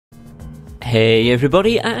Hey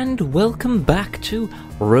everybody, and welcome back to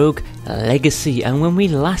Rogue Legacy. And when we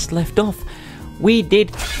last left off, we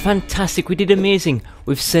did fantastic, we did amazing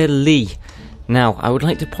with Sir Lee. Now, I would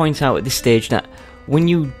like to point out at this stage that when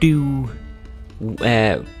you do,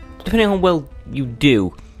 depending on how well you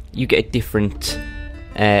do, you get a different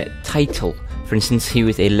title. For instance, he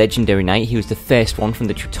was a legendary knight, he was the first one from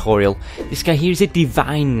the tutorial. This guy here is a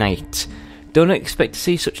divine knight. Don't expect to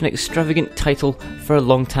see such an extravagant title for a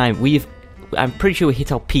long time. I'm pretty sure we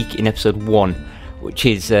hit our peak in episode 1, which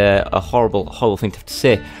is a horrible thing to have to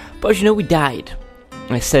say. But as you know, we died.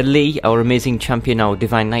 Sir Lee, our amazing champion, our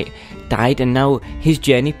divine knight, died, and now his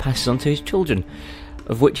journey passes on to his children,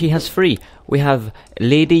 of which he has 3. We have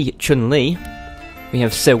Lady Chun-Li, we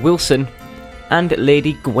have Sir Wilson, and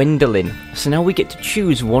Lady Gwendolyn. So now we get to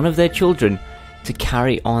choose one of their children to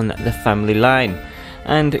carry on the family line.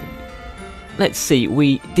 And let's see,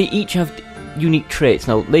 they each have unique traits.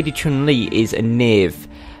 Now, Lady Chun-Li is a knave,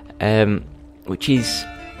 which is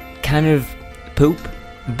kind of poop,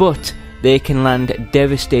 but they can land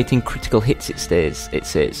devastating critical hits, it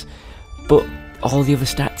says. But all the other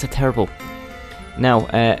stats are terrible. Now,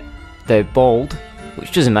 they're bald,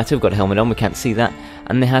 which doesn't matter, we've got a helmet on, we can't see that.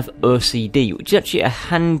 And they have OCD, which is actually a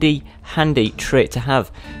handy trait to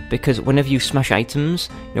have, because whenever you smash items,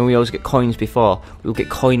 we always get coins before, we'll get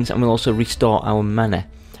coins and we'll also restore our mana.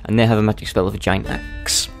 And they have a magic spell of a giant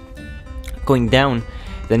axe. Going down,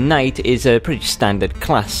 the knight is a pretty standard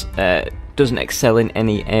class, doesn't excel in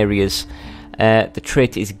any areas. The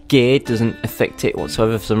trait is gay, doesn't affect it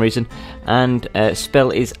whatsoever for some reason, and spell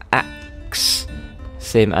is axe,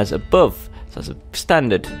 same as above, so that's a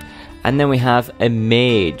standard. And then we have a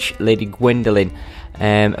mage, Lady Gwendolyn,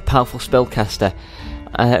 a powerful spellcaster,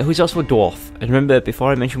 who's also a dwarf. And remember,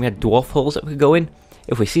 before I mentioned we had dwarf holes that we could go in?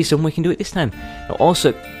 If we see some, we can do it this time. Now,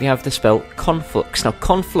 also, we have the spell Conflux. Now,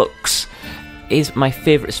 Conflux is my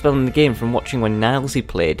favourite spell in the game from watching when Nilesy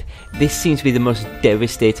played. This seems to be the most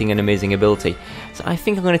devastating and amazing ability. So I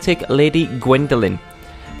think I'm going to take Lady Gwendolyn.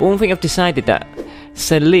 But one thing I've decided that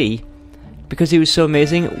Sir Lee, because he was so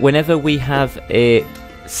amazing, whenever we have a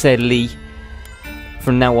Sir Lee,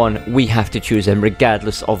 from now on, we have to choose them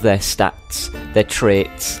regardless of their stats, their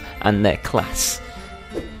traits, and their class.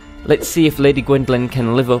 Let's see if Lady Gwendolyn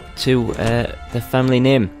can live up to the family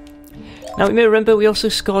name. Now, you may remember we also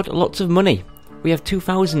scored lots of money. We have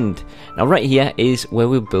 2,000. Now, right here is where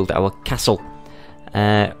we'll build our castle.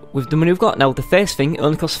 With the money we've got. Now, the first thing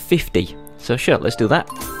only costs 50. So, sure, let's do that.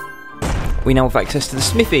 We now have access to the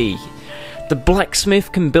smithy. The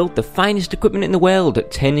blacksmith can build the finest equipment in the world,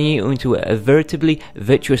 turning you into a veritably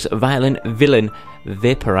virtuous, violent villain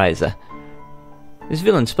vaporizer. Is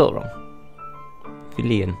villain spelled wrong?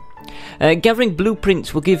 Villain. Gathering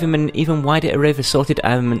blueprints will give him an even wider array of assorted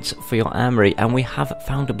armaments for your armory, and we have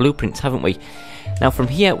found the blueprints, haven't we? Now from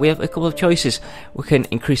here we have a couple of choices. We can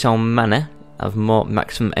increase our mana, have more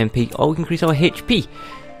maximum MP, or we can increase our HP.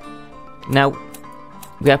 Now,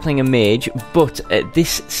 we are playing a mage, but at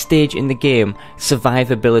this stage in the game,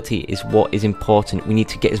 survivability is what is important. We need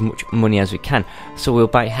to get as much money as we can, so we'll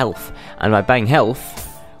buy health, and by buying health,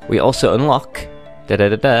 we also unlock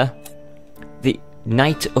the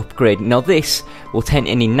knight upgrade. Now this will turn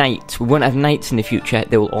any knight. We won't have knights in the future,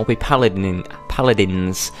 they will all be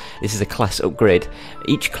paladins. This is a class upgrade.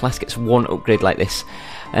 Each class gets one upgrade like this.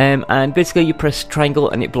 And basically you press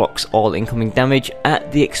triangle and it blocks all incoming damage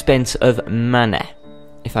at the expense of mana,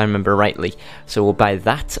 if I remember rightly. So we'll buy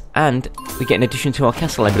that, and we get an addition to our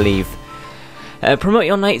castle, I believe. Promote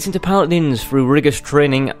your knights into paladins through rigorous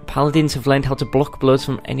training. Paladins have learned how to block blows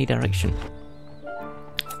from any direction.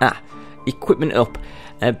 Equipment up.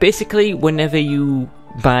 Basically, whenever you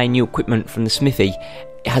buy new equipment from the smithy,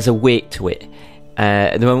 it has a weight to it.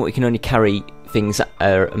 At the moment we can only carry things that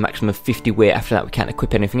are a maximum of 50 weight. After that we can't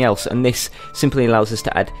equip anything else, and this simply allows us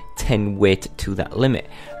to add 10 weight to that limit.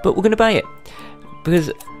 But we're going to buy it,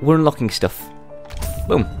 because we're unlocking stuff.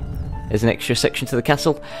 Boom. There's an extra section to the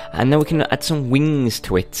castle, and then we can add some wings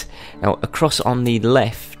to it. Now, across on the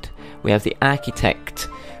left, we have the architect,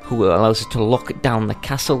 who allows us to lock down the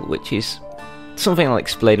castle, which is something I'll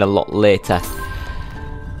explain a lot later.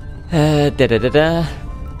 Boom.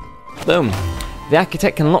 The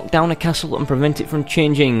architect can lock down a castle and prevent it from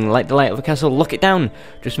changing. Like the light of a castle, lock it down.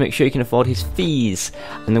 Just make sure you can afford his fees.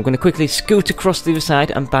 And I'm going to quickly scoot across the other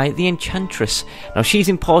side and buy the enchantress. Now she's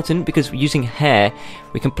important because using her,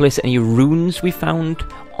 we can place any runes we found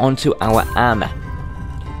onto our armour.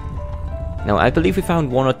 Now I believe we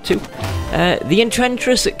found 1 or 2. The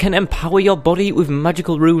enchantress can empower your body with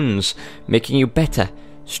magical runes, making you better,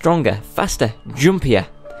 stronger, faster, jumpier.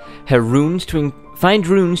 Her runes to Find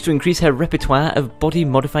runes to increase her repertoire of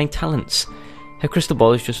body-modifying talents. Her crystal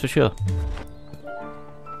ball is just for sure.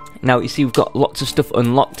 Now, you see, we've got lots of stuff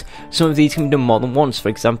unlocked. Some of these can be done more than once. For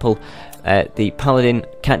example, the Paladin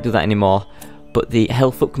can't do that anymore, but the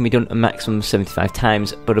health up can be done a maximum of 75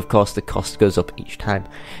 times, but of course the cost goes up each time.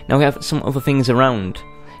 Now, we have some other things around.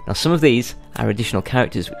 Now, some of these are additional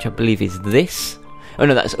characters, which I believe is this. Oh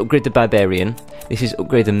no, that's upgrade the Barbarian. This is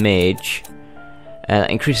upgrade the Mage.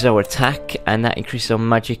 That increases our attack, and that increases our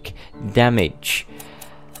magic damage.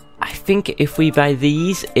 I think if we buy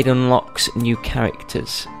these, it unlocks new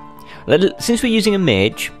characters. Since we're using a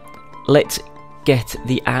Mage, let's get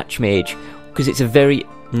the Archmage, because it's a very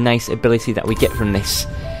nice ability that we get from this.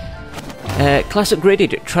 Class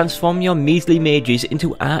upgraded. Transform your measly mages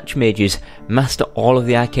into archmages. Master all of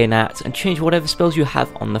the arcane arts and change whatever spells you have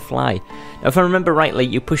on the fly. Now, if I remember rightly,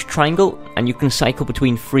 you push triangle and you can cycle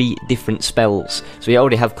between 3 different spells. So we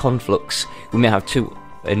already have Conflux. We may have 2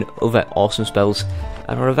 and other awesome spells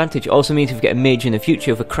at our advantage. It also means if we get a mage in the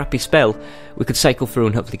future with a crappy spell, we could cycle through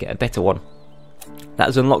and hopefully get a better one. That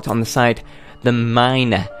is unlocked on the side. The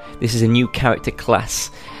Miner. This is a new character class.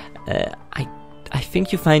 I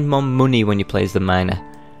think you find more money when you play as the Miner,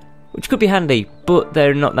 which could be handy, but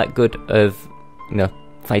they're not that good of,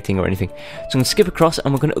 fighting or anything. So I'm going to skip across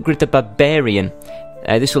and we're going to upgrade the Barbarian.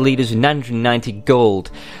 This will lead us with 990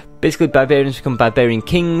 gold. Basically, Barbarians become Barbarian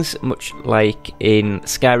Kings, much like in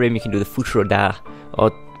Skyrim you can do the Futurodar,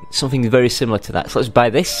 or something very similar to that. So let's buy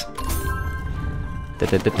this.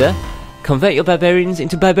 Convert your barbarians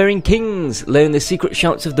into barbarian kings. Learn the secret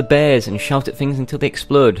shouts of the bears and shout at things until they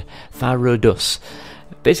explode. Farodus.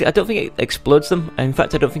 Basically, I don't think it explodes them. In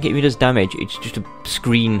fact, I don't think it even does damage. It's just a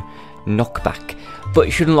screen knockback. But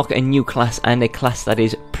it should unlock a new class, and a class that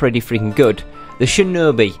is pretty freaking good. The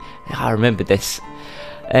Shinobi. I remember this.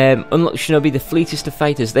 Unlock Shinobi, the fleetest of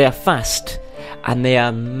fighters. They are fast, and they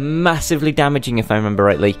are massively damaging, if I remember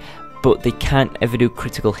rightly. But they can't ever do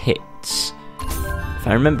critical hits. If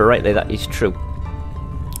I remember rightly, that is true.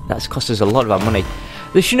 That's cost us a lot of our money.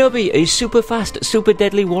 The Shinobi is super fast, super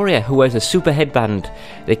deadly warrior who wears a super headband.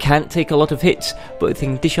 They can't take a lot of hits, but they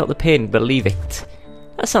can dish out the pain, believe it.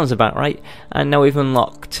 That sounds about right. And now we've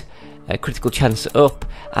unlocked a critical chance up.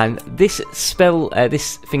 And this spell,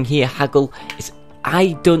 this thing here, Haggle,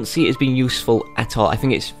 I don't see it as being useful at all. I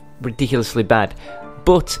think it's ridiculously bad.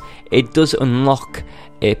 But it does unlock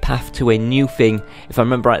a path to a new thing. If I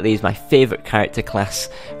remember rightly, is my favourite character class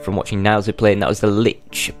from watching Nowzy play, and that was the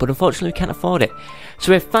Lich. But unfortunately we can't afford it.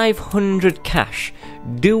 So we have 500 cash.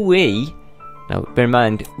 Do we... Now bear in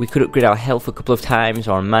mind, we could upgrade our health a couple of times,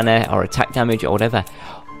 or mana, or attack damage, or whatever.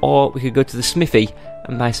 Or we could go to the smithy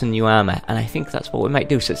and buy some new armour. And I think that's what we might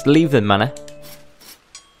do. So let's leave the mana.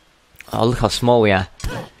 Oh, look how small we are.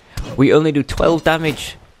 We only do 12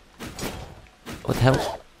 damage. What the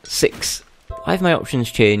hell? 6. Why have my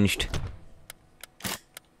options changed?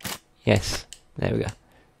 Yes, there we go.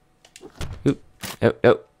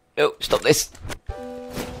 Oop. No, stop this.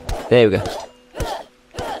 There we go.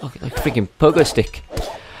 Oh, like a freaking pogo stick.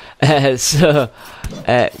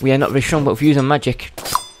 We are not very strong, but if we use a magic...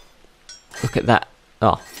 Look at that.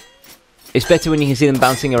 Oh. It's better when you can see them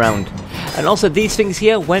bouncing around. And also, these things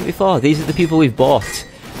here went before. These are the people we've bought.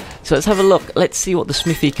 So let's have a look. Let's see what the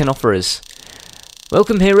smithy can offer us.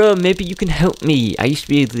 Welcome, hero. Maybe you can help me. I used to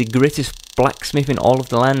be the greatest blacksmith in all of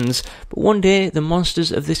the lands, but one day the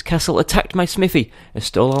monsters of this castle attacked my smithy and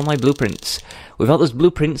stole all my blueprints. Without those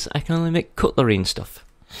blueprints, I can only make cutlery and stuff.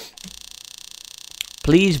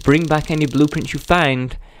 Please bring back any blueprints you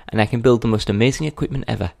find, and I can build the most amazing equipment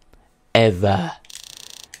ever. Ever.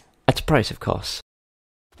 At a price, of course.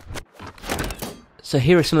 So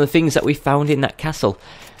here are some of the things that we found in that castle.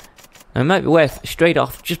 Now, it might be worth, straight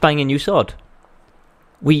off, just buying a new sword.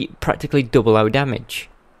 We practically double our damage.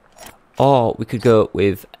 Or we could go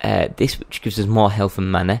with this, which gives us more health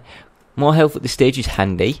and mana. More health at this stage is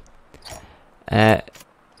handy. Do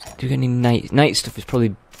we get any night stuff is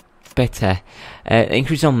probably better.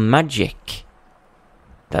 Increase on magic.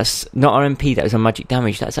 That's not our MP, that is our magic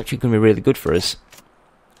damage. That's actually going to be really good for us.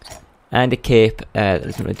 And a cape, that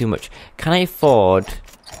doesn't really do much. Can I afford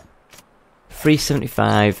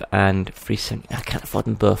 375 and 370? I can't afford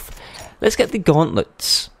them both. Let's get the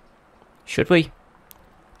gauntlets. Should we?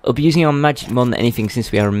 I'll be using our magic more than anything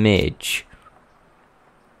since we are a mage.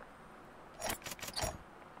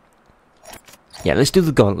 Yeah, let's do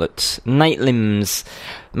the gauntlets. Night limbs.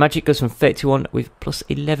 Magic goes from 31 with plus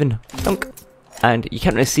 11. Dunk. And you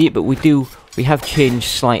can't really see it, but we have changed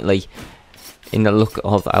slightly in the look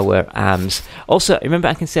of our arms. Also, remember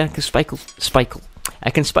I can cycle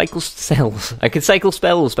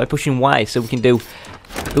spells by pushing Y, so we can do...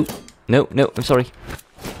 Ooh, No, no, I'm sorry.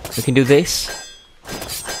 We can do this.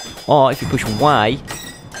 Or if you push Y,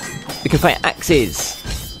 we can fight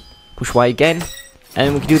axes. Push Y again.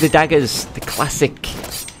 And we can do the daggers, the classic.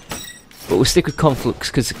 But we'll stick with Conflux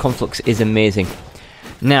because the Conflux is amazing.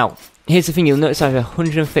 Now, here's the thing, you'll notice I have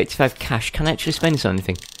 155 cash. Can I actually spend this on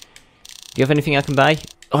anything? Do you have anything I can buy?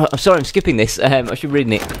 Oh, I'm sorry, I'm skipping this. I should be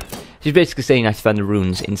reading it. She's basically saying I have to find the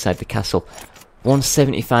runes inside the castle.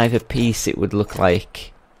 175 a piece it would look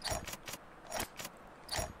like.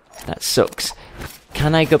 That sucks.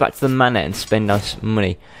 Can I go back to the manor and spend this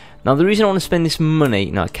money? Now the reason I want to spend this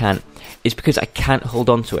money, no I can't, is because I can't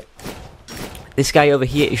hold on to it. This guy over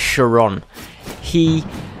here is Sharon. He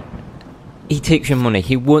takes your money.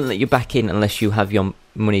 He won't let you back in unless you have your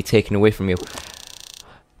money taken away from you.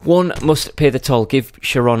 One must pay the toll. Give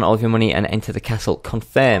Sharon all of your money and enter the castle.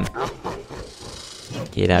 Confirm.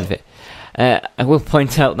 Get out of it. I will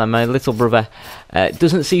point out that my little brother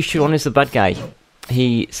doesn't see Sharon as the bad guy.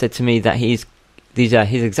 He said to me that these are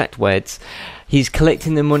his exact words, he's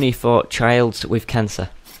collecting the money for childs with cancer.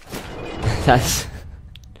 That's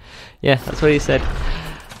what he said.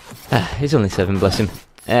 He's only 7, bless him.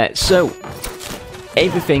 So,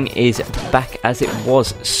 everything is back as it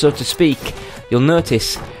was, so to speak. You'll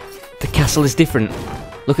notice the castle is different.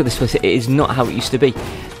 Look at this place, it is not how it used to be.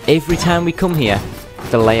 Every time we come here,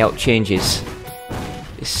 the layout changes.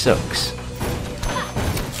 This sucks.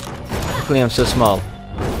 Luckily I'm so small.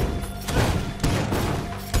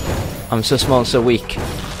 I'm so small and so weak.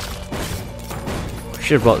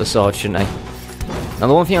 Should have brought the sword, shouldn't I? Now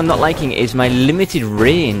the one thing I'm not liking is my limited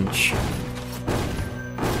range.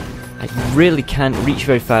 I really can't reach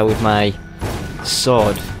very far with my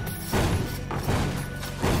sword.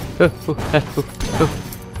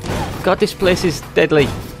 God, this place is deadly.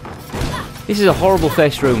 This is a horrible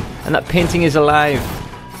first room, and that painting is alive.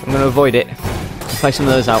 I'm going to avoid it. I'll fly some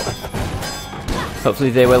of those out.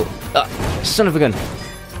 Hopefully they will. Son of a gun.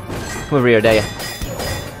 Come over here, dare you.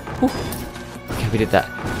 Okay, we did that.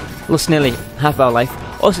 Lost nearly half our life.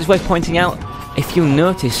 Also, it's worth pointing out, if you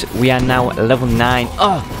notice, we are now at level 9.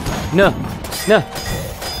 Oh! No! No!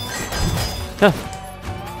 No!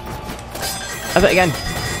 Have it again.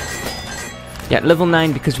 Yeah, level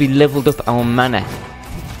 9 because we leveled up our mana.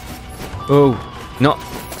 Oh, not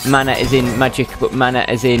mana as in magic, but mana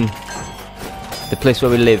as in the place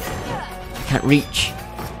where we live. I can't reach.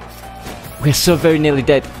 We're so very nearly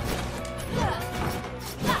dead.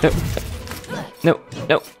 No. No,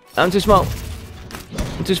 no. I'm too small.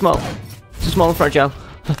 I'm too small. Too small and fragile.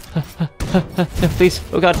 No, please.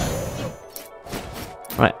 Oh god.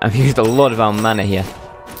 Right, I've used a lot of our mana here.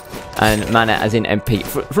 And mana as in MP.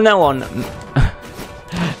 From now on,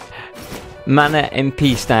 mana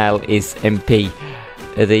MP style is MP.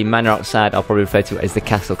 The mana outside I'll probably refer to as the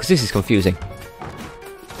castle, because this is confusing.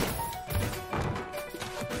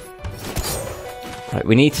 Right,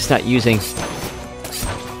 we need to start using...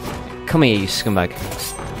 Come here, you scumbag.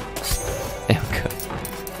 There we go.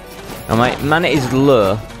 Now my mana is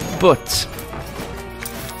low, but...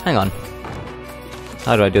 Hang on.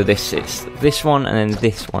 How do I do this? It's this one and then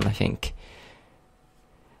this one, I think.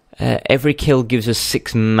 Every kill gives us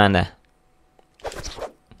 6 mana.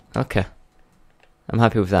 Okay. I'm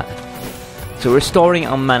happy with that. So we're restoring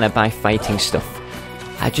our mana by fighting stuff.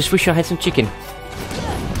 I just wish I had some chicken.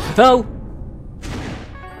 Oh!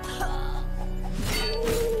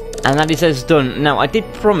 And that is as done. Now, I did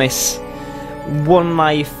promise 1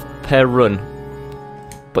 life per run.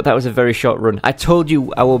 But that was a very short run. I told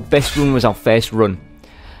you our best run was our first run.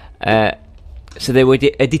 So they were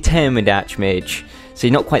a determined archmage. So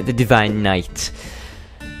you're not quite the divine knight.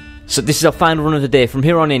 So this is our final run of the day. From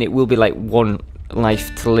here on in, it will be like 1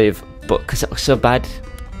 life to live. But because it was so bad,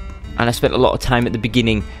 and I spent a lot of time at the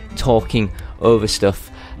beginning talking over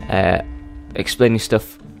stuff, explaining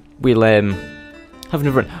stuff, we'll have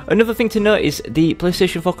another run. Another thing to note is the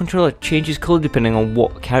PlayStation 4 controller changes colour depending on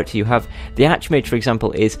what character you have. The Archmage, for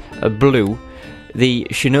example, is a blue. The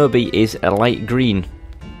Shinobi is a light green.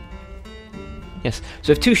 Yes,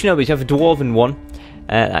 so if 2 Shinobis, you have a Dwarven one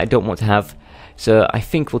that I don't want to have. So I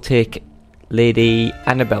think we'll take Lady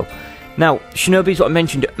Annabelle. Now, Shinobis, what I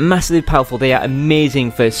mentioned, massively powerful. They are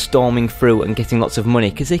amazing for storming through and getting lots of money,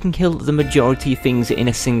 because they can kill the majority of things in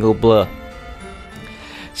a single blow.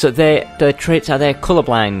 So their traits are they're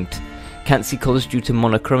colourblind, can't see colours due to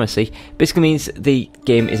monochromacy. Basically means the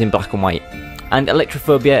game is in black and white. And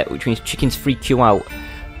electrophobia, which means chickens freak you out.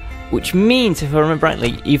 Which means, if I remember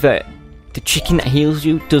rightly, either the chicken that heals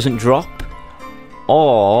you doesn't drop,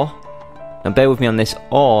 or, now bear with me on this,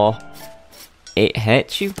 or it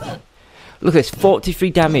hurts you. Look at this, 43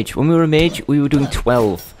 damage. When we were a mage, we were doing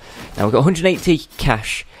 12. Now we've got 180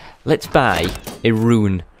 cash. let's buy a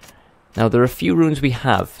rune. Now, there are a few runes we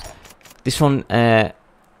have. This one,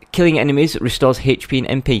 killing enemies restores HP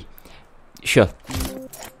and MP. Sure.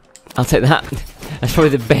 I'll take that. That's probably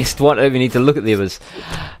the best one. I don't even need to look at the others.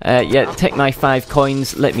 Yeah, take my 5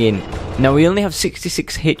 coins. Let me in. Now, we only have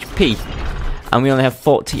 66 HP. And we only have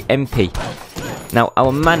 40 MP. Now,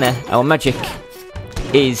 our magic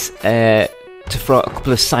is to throw a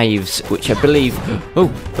couple of scythes, which I believe...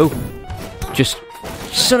 Oh, just...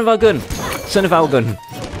 Son of our gun! Son of our gun!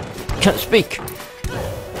 Can't speak!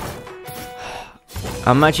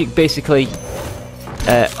 Our magic basically...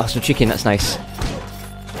 oh, some chicken, that's nice.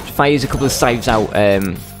 Fires a couple of scythes out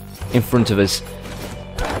in front of us.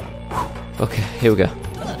 Okay, here we go.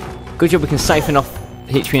 Good job, we can siphon off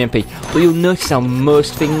HP and MP. But you'll notice how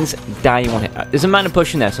most things die in one hit. There's a mana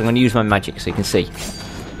potion there, so I'm going to use my magic so you can see.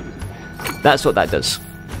 That's what that does.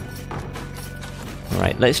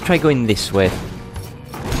 Alright, let's try going this way.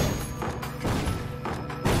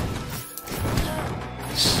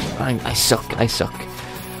 I suck.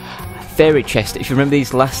 Fairy chest. If you remember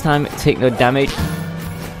these last time, take no damage.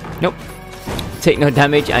 Nope. Take no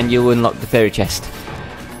damage and you'll unlock the fairy chest.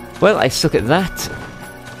 Well, I suck at that.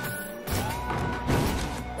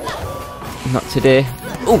 Not today.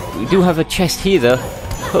 Oh, we do have a chest here though.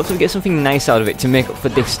 Hopefully we get something nice out of it to make up for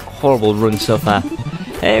this horrible run so far.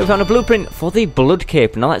 Hey, we found a blueprint for the blood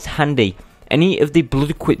cape. Now that's handy. Any of the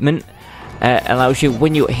blood equipment allows you,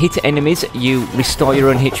 when you hit enemies, you restore your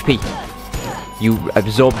own HP. You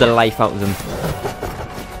absorb the life out of them.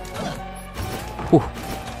 Ooh.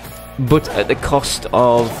 But at the cost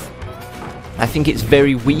of... I think it's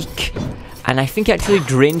very weak. And I think it actually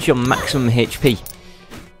drains your maximum HP.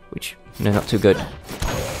 Which, no, not too good.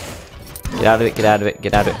 Get out of it, get out of it,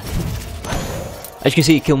 get out of it. As you can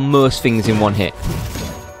see, you kill most things in one hit.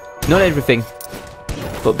 Not everything.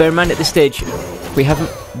 But bear in mind at this stage, we haven't...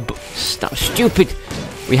 Stop, stupid!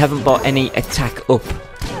 We haven't bought any attack up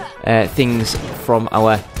things from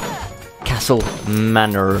our castle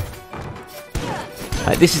manor.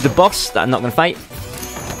 This is the boss that I'm not going to fight.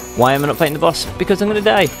 Why am I not fighting the boss? Because I'm going to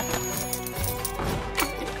die.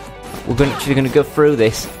 We're actually going to go through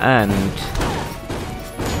this and...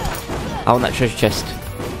 I want that treasure chest.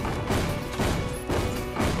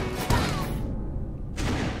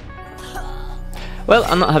 Well,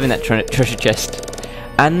 I'm not having that treasure chest.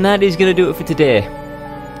 And that is going to do it for today.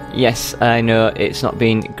 Yes, I know, it's not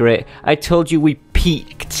been great. I told you we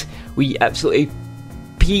peaked. We absolutely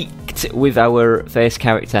peaked with our first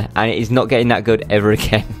character. And it is not getting that good ever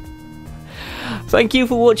again. Thank you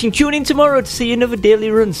for watching. Tune in tomorrow to see another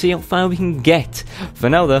daily run. See how far we can get. For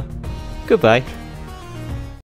now, though, goodbye.